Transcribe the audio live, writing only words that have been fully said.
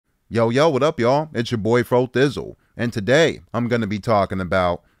Yo, yo, what up, y'all? It's your boy Fro Thizzle, and today I'm going to be talking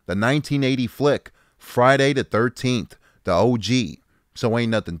about the 1980 flick, Friday the 13th, the OG. So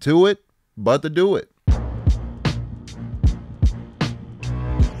ain't nothing to it but to do it.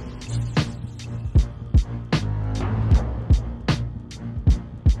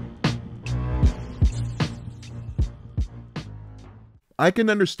 I can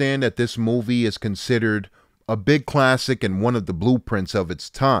understand that this movie is considered a big classic and one of the blueprints of its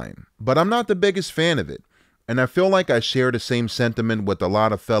time, but I'm not the biggest fan of it, and I feel like I share the same sentiment with a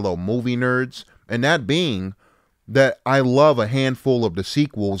lot of fellow movie nerds, and that being that I love a handful of the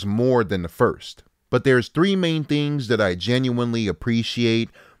sequels more than the first. But there's three main things that I genuinely appreciate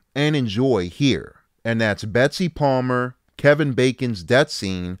and enjoy here, and that's Betsy Palmer, Kevin Bacon's death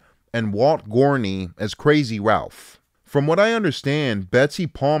scene, and Walt Gorney as Crazy Ralph. From what I understand, Betsy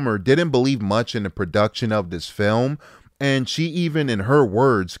Palmer didn't believe much in the production of this film, and she even, in her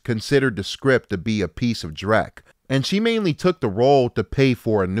words, considered the script to be a piece of dreck, and she mainly took the role to pay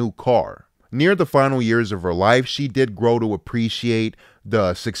for a new car. Near the final years of her life, she did grow to appreciate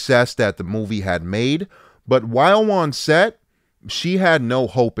the success that the movie had made, but while on set, she had no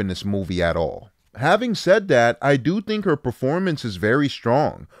hope in this movie at all. Having said that, I do think her performance is very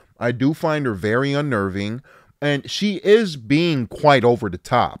strong. I do find her very unnerving, and she is being quite over the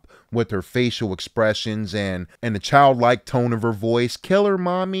top with her facial expressions and the childlike tone of her voice. Kill her,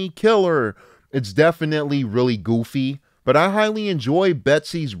 mommy, kill her. It's definitely really goofy, but I highly enjoy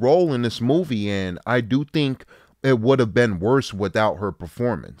Betsy's role in this movie, and I do think it would have been worse without her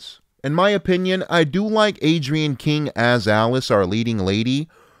performance. In my opinion, I do like Adrienne King as Alice, our leading lady,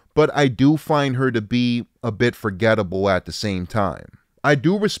 but I do find her to be a bit forgettable at the same time. I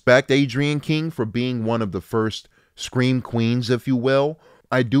do respect Adrienne King for being one of the first Scream Queens, if you will.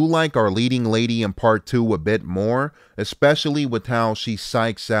 I do like our leading lady in part 2 a bit more, especially with how she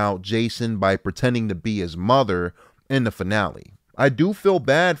psychs out Jason by pretending to be his mother in the finale. I do feel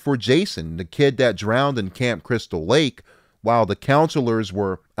bad for Jason, the kid that drowned in Camp Crystal Lake, while the counselors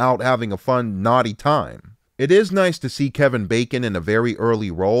were out having a fun, naughty time. It is nice to see Kevin Bacon in a very early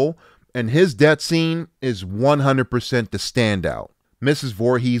role, and his death scene is 100% the standout. Mrs.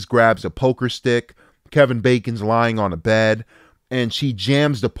 Voorhees grabs a poker stick, Kevin Bacon's lying on a bed, and she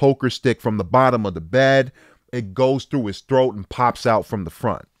jams the poker stick from the bottom of the bed. It goes through his throat and pops out from the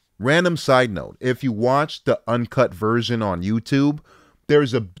front. Random side note, if you watch the uncut version on YouTube,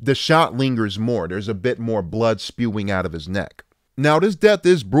 the shot lingers more. There's a bit more blood spewing out of his neck. Now, this death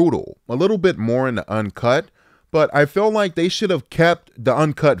is brutal, a little bit more in the uncut, but I feel like they should have kept the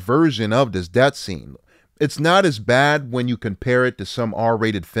uncut version of this death scene. It's not as bad when you compare it to some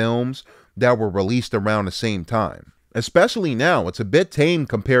R-rated films that were released around the same time. Especially now, it's a bit tame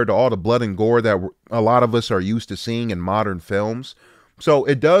compared to all the blood and gore that a lot of us are used to seeing in modern films. So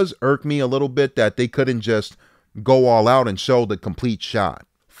it does irk me a little bit that they couldn't just go all out and show the complete shot.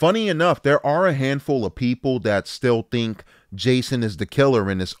 Funny enough, there are a handful of people that still think Jason is the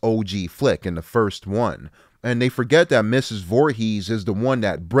killer in this OG flick, in the first one. And they forget that Mrs. Voorhees is the one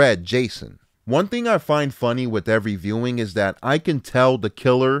that bred Jason. One thing I find funny with every viewing is that I can tell the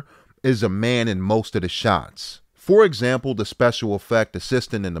killer is a man in most of the shots. For example, the special effect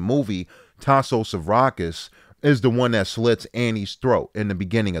assistant in the movie, Tasso Savrakis, is the one that slits Annie's throat in the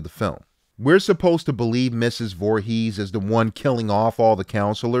beginning of the film. We're supposed to believe Mrs. Voorhees is the one killing off all the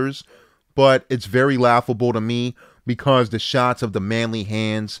counselors, but it's very laughable to me because the shots of the manly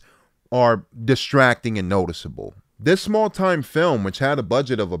hands are distracting and noticeable. This small-time film, which had a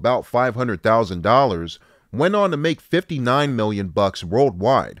budget of about $500,000, went on to make $59 million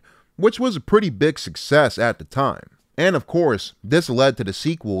worldwide, which was a pretty big success at the time. And of course, this led to the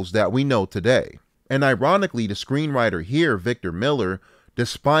sequels that we know today. And ironically, the screenwriter here, Victor Miller,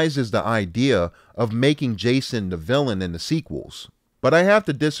 despises the idea of making Jason the villain in the sequels. But I have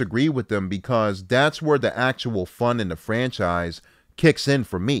to disagree with them because that's where the actual fun in the franchise kicks in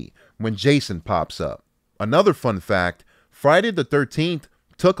for me, when Jason pops up. Another fun fact, Friday the 13th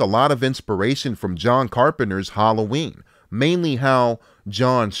took a lot of inspiration from John Carpenter's Halloween, mainly how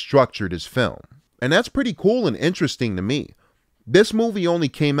John structured his film. And that's pretty cool and interesting to me. This movie only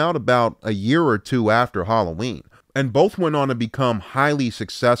came out about a year or two after Halloween, and both went on to become highly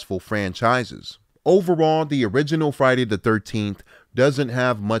successful franchises. Overall, the original Friday the 13th doesn't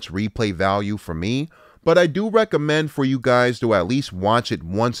have much replay value for me, but I do recommend for you guys to at least watch it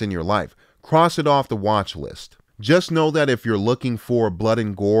once in your life. Cross it off the watch list. Just know that if you're looking for blood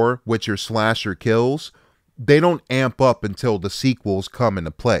and gore with your slasher kills, they don't amp up until the sequels come into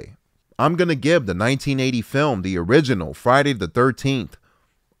play. I'm going to give the 1980 film, the original Friday the 13th,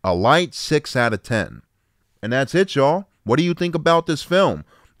 a light 6 out of 10. And that's it, y'all. What do you think about this film?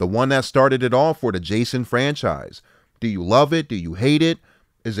 the one that started it all for the Jason franchise. Do you love it? Do you hate it?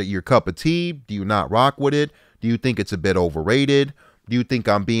 Is it your cup of tea? Do you not rock with it? Do you think it's a bit overrated? Do you think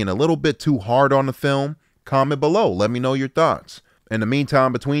I'm being a little bit too hard on the film? Comment below. Let me know your thoughts. In the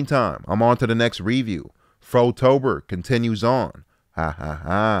meantime, between time, I'm on to the next review. Frotober continues on. Ha ha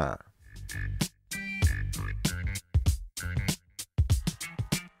ha.